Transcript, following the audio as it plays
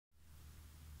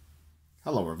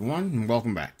Hello everyone and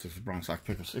welcome back. This is Bronx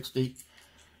Picker 60,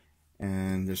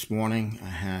 and this morning I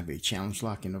have a challenge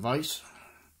locking device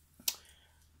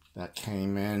that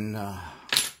came in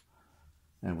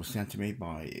and was sent to me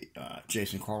by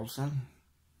Carlson.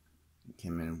 It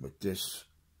came in with this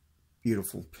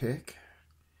beautiful pick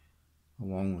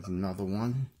along with another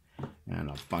one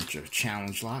and a bunch of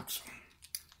challenge locks.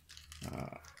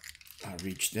 I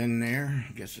reached in there,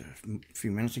 I guess a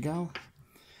few minutes ago,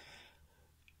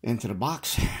 into the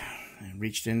box and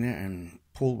reached in there and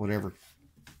pulled whatever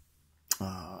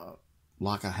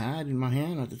lock I had in my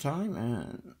hand at the time,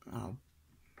 and I'll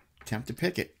attempt to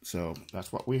pick it. So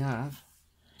that's what we have.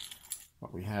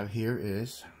 What we have here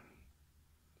is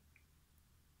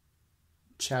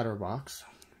Chatterbox,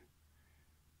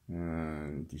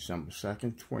 December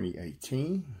 2nd,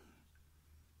 2018,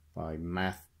 by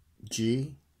Math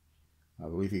G. I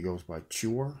believe he goes by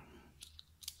Chur.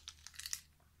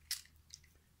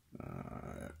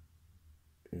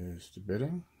 Is the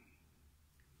bidding.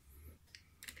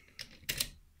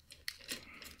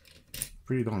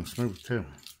 Pretty darn smooth too.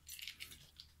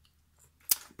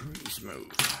 Pretty smooth.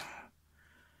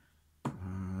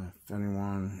 If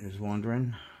anyone is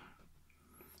wondering,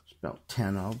 it's about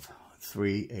 10 of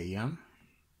 3 a.m.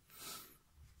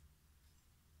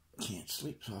 Can't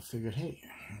sleep, so I figured, hey,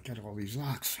 I got all these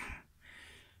locks.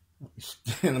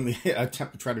 Let me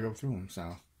attempt to try to go through them.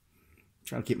 So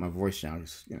try to keep my voice down,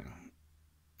 just, you know,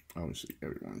 obviously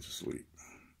everyone's asleep.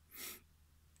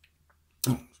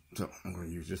 So I'm going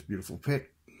to use this beautiful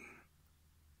pick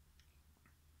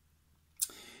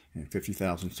and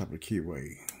 50,000 type of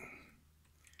keyway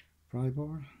pry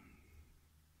bar.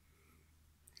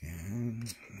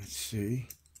 And let's see.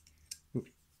 Oop.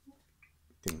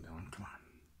 Ding dong, come on.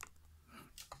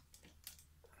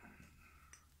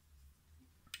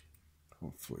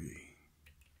 Hopefully.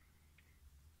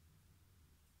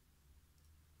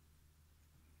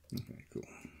 Okay, cool.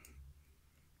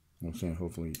 I'm saying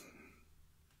hopefully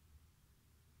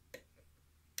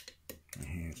my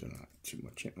hands are not too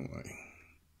much in the way.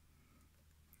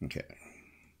 Okay.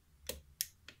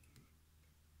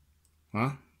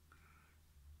 Huh?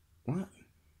 What?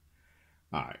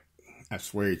 Alright.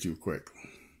 That's way too quick.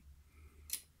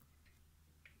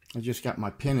 I just got my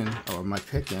pin in, or my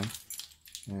pick in,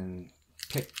 and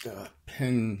picked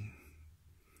pin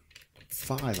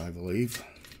 5, I believe.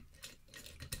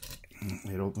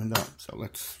 It opened up, so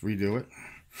let's redo it.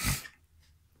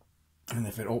 And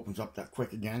if it opens up that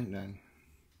quick again, then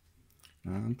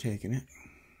I'm taking it.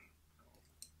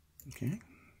 Okay,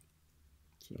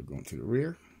 so going to the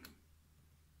rear.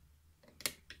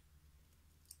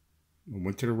 We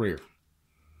went to the rear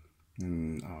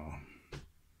and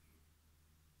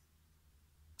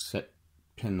set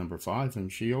pin number 5,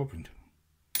 and she opened.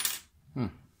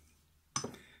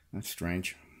 That's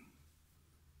strange.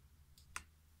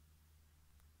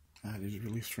 That is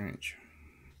really strange.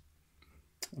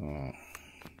 I'm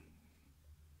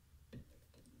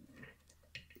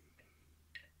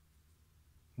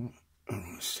going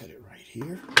to set it right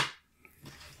here.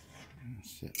 And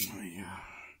set my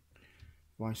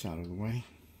device out of the way.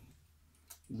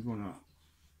 We're going to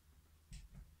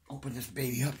open this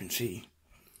baby up and see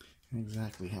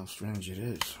exactly how strange it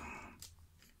is.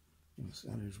 Yes,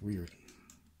 that is weird.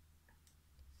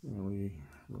 Really,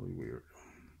 really weird.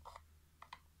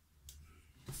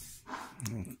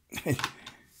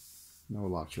 No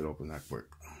lock should open that quick.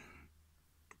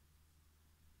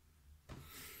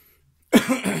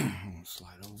 I'm gonna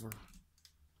slide over.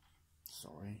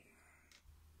 Sorry.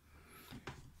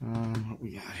 What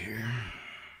we got here?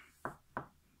 I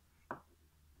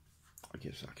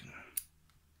guess I can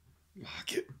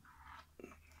lock it.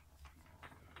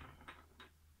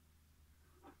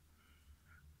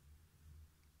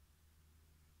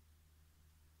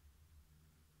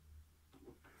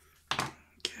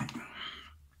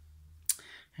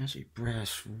 Has a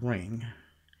brass ring,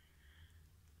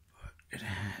 but it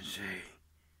has a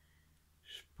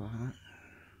spot.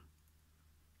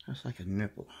 That's like a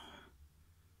nipple.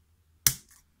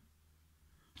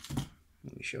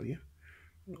 Let me show you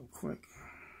real quick.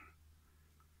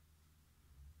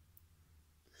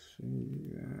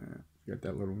 See that? Got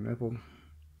that little nipple.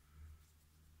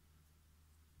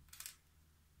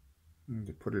 And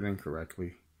to put it in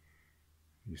correctly,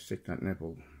 you stick that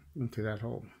nipple into that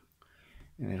hole,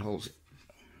 and it holds it.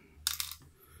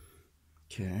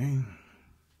 Okay.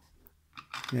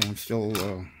 Yeah, I'm still a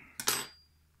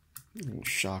little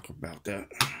shocked about that.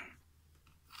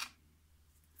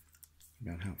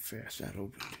 About how fast that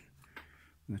opened.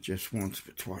 Not just once,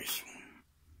 but twice.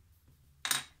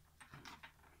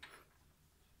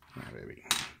 Yeah, baby.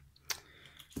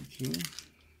 Here.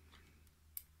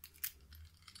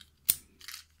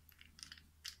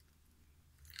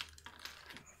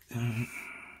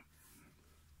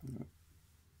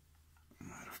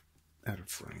 out of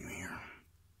frame here.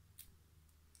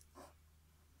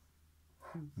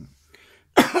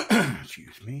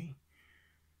 Excuse me.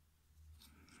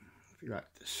 Forgot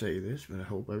to say this, but I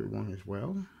hope everyone is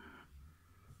well.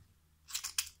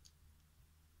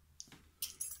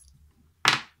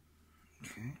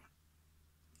 Okay.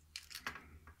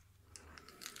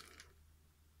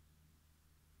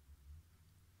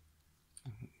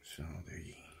 So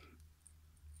the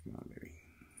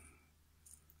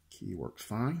key works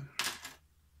fine.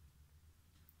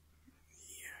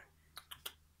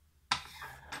 Yeah.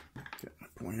 Get my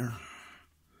pointer.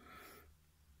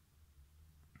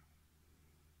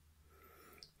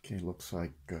 Okay, looks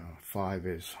like 5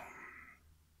 is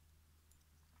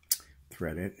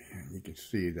threaded, and you can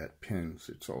see that pin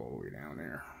sits all the way down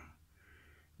there.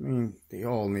 I mean, they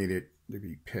all needed to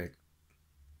be picked,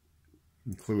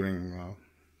 including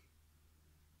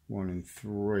 1 and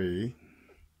 3,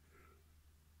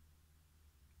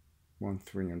 1,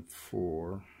 3, and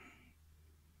 4.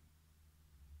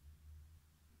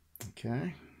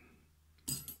 Okay,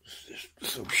 it's just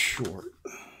so short.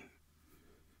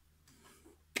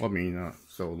 I mean,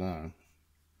 so long.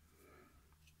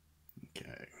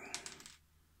 Okay.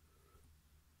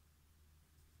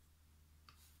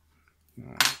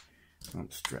 I'm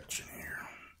stretching here.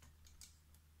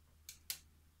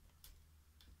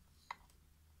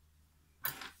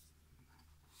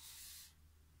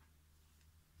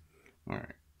 All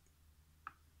right.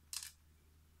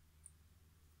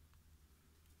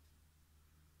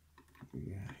 What we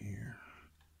got here?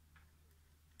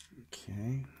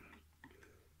 Okay.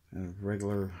 A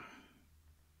regular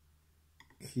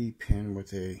key pin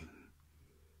with a,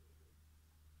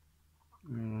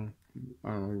 I don't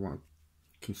really want to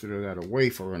consider that a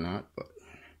wafer or not, but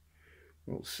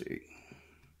we'll see.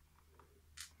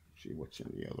 See what's in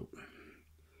the other one.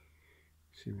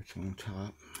 See what's on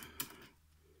top.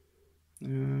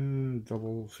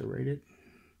 Double serrated.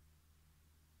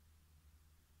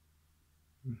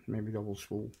 Maybe double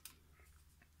spool.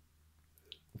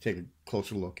 We'll take a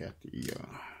closer look at the,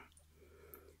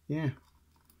 yeah.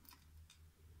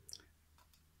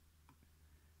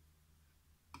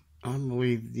 I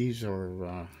believe these are,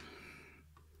 I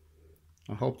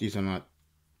hope these are not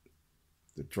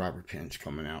the driver pins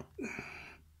coming out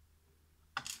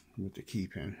with the key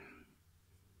pin.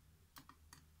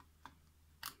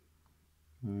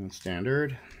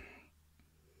 Standard.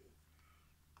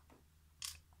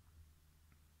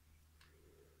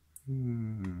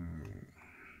 Maybe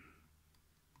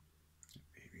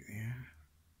there.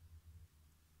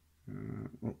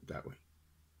 Oh, that way.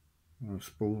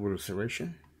 Spool with a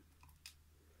serration.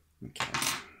 Okay.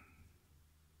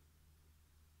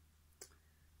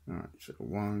 All right. So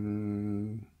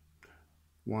 1,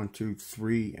 2,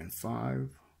 3, and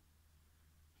 5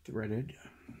 threaded,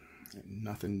 and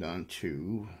nothing done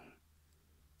to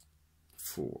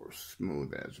 4.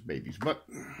 Smooth as a baby's butt.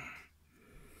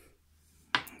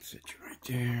 Sit you right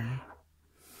there.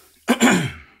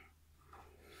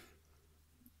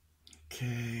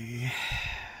 Okay.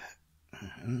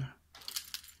 And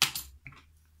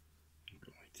go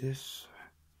like this.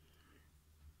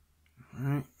 All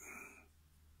right.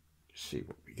 See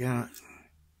what we got.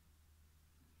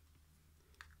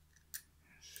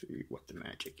 See what the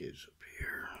magic is up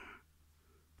here.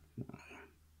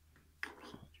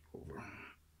 Over.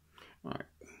 All right.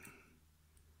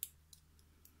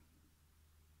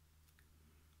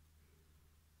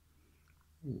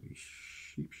 Holy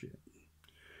sheep shit.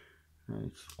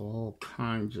 It's all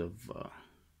kinds of,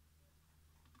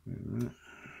 wait a minute.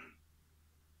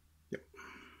 Yep.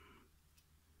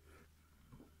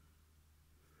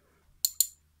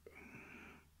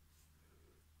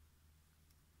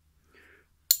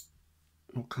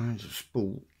 All kinds of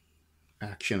spool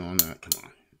action on that. Come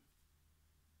on.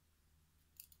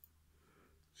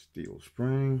 Steel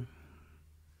spring.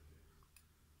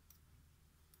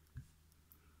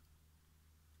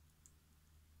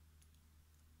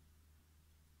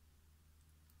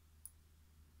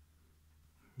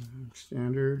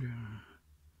 Standard.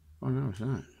 Oh no, it's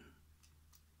not.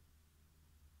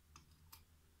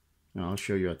 No, I'll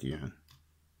show you at the end.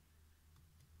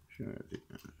 Show you at the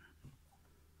end.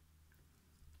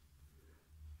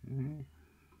 Okay.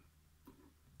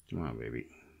 Come on, baby.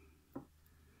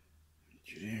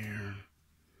 Get you there.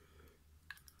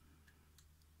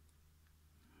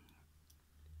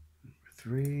 Number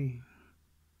 3.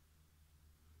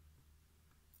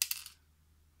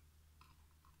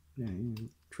 Yeah, he's a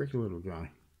tricky little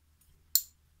guy.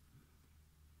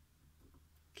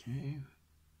 Okay.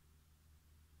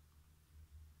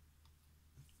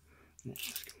 Let's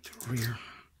just go to the rear.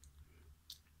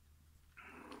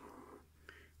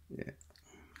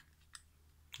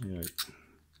 Yeah,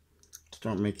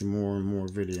 start making more and more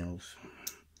videos.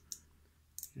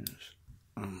 Yes,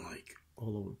 I'm like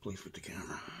all over the place with the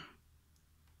camera.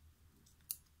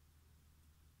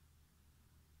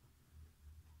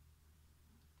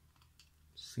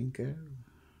 Cinco.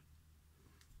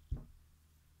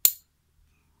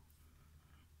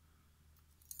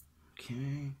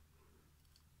 Okay.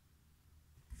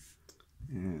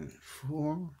 And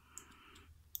 4.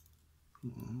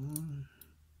 Come on.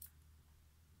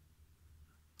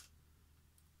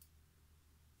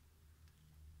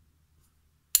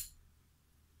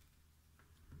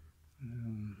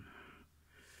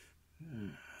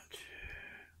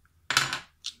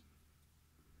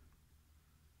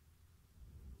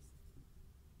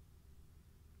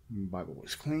 Bible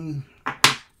is clean. Put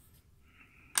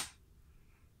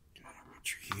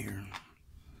you here.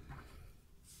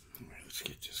 All right, let's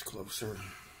get this closer.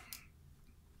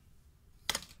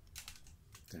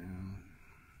 Down.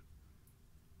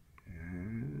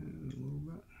 And a little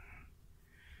bit.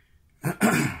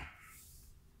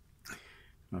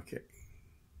 Okay.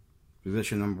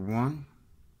 Position number 1.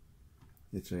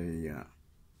 It's a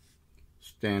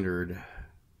standard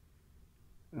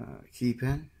key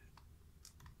pen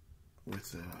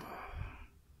with a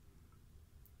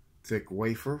thick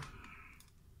wafer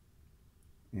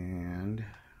and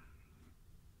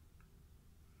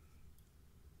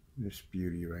this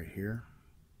beauty right here.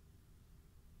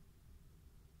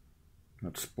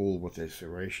 Not spooled with a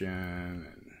serration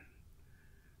and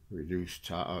reduced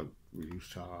top,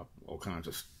 all kinds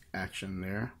of action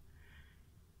there.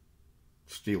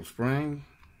 Steel spring.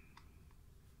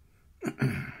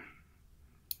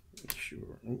 Make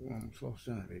sure. Oh, almost lost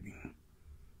that, baby.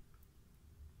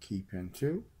 Key pen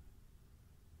 2.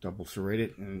 Double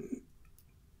serrated, and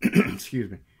excuse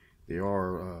me. They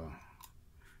are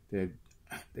they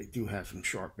do have some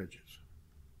sharp edges.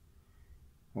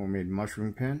 Homemade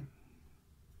mushroom pen.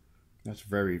 That's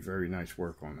very, very nice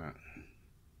work on that.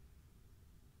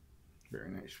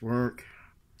 Very nice work.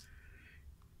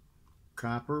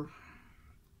 Copper.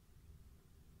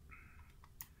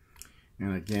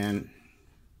 And again,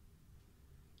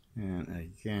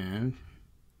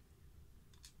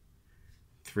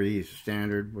 3 is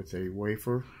standard with a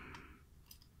wafer.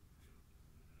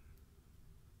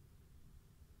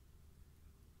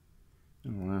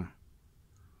 Oh wow.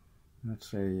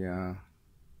 That's a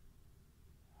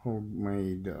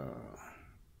homemade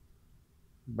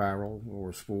barrel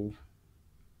or spool.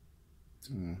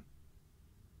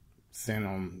 Thin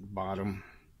on the bottom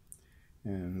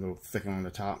and a little thick on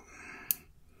the top.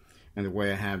 And the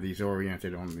way I have these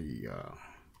oriented on the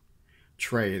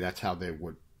tray, that's how they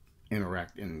would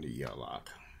interact in the lock.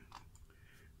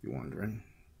 If you're wondering.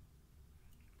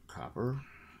 Copper.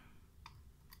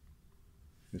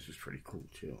 This is pretty cool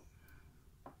too.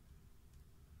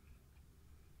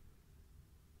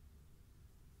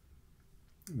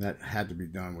 That had to be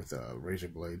done with a razor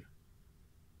blade.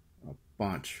 A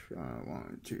bunch.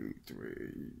 1, 2,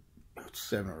 3,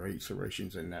 7 or 8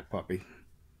 serrations in that puppy.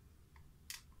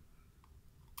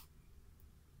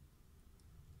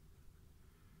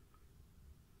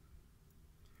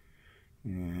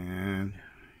 And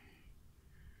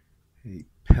a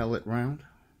pellet round.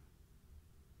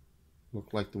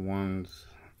 Look like the ones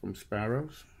from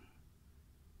Sparrows,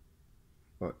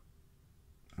 but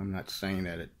I'm not saying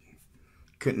that it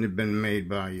couldn't have been made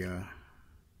by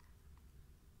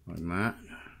Matt.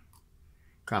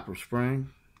 Copper spring.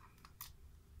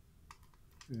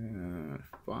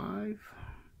 5.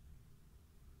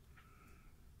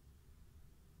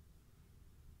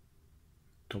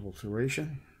 Double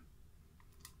serration.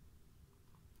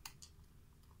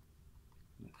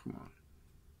 Come on.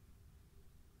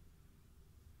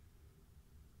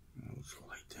 Let's go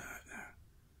like that.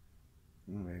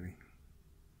 Oh, baby.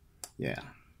 Yeah,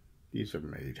 these are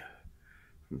made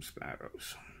from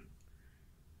Sparrows.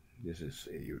 This is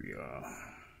a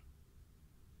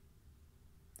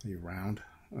round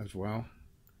as well.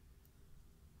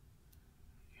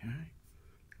 Okay,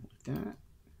 like that.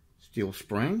 Steel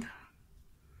spring.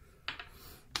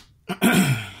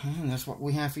 And that's what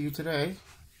we have for you today.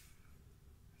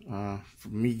 For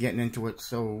me getting into it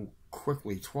so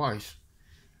quickly twice,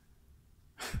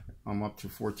 I'm up to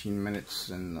 14 minutes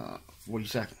and 40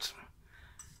 seconds.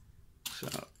 So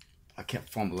I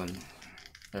kept fumbling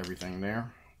everything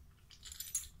there.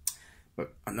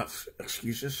 But enough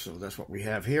excuses, so that's what we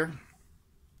have here.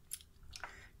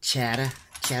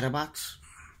 Chatterbox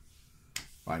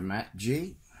by Matt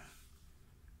G.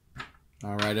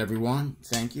 Alright everyone,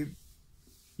 thank you.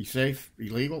 Be safe, be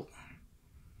legal.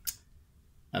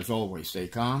 As always, stay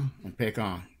calm and pick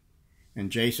on. And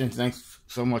Jason, thanks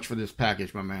so much for this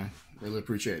package, my man. Really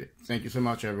appreciate it. Thank you so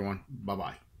much, everyone.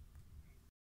 Bye-bye.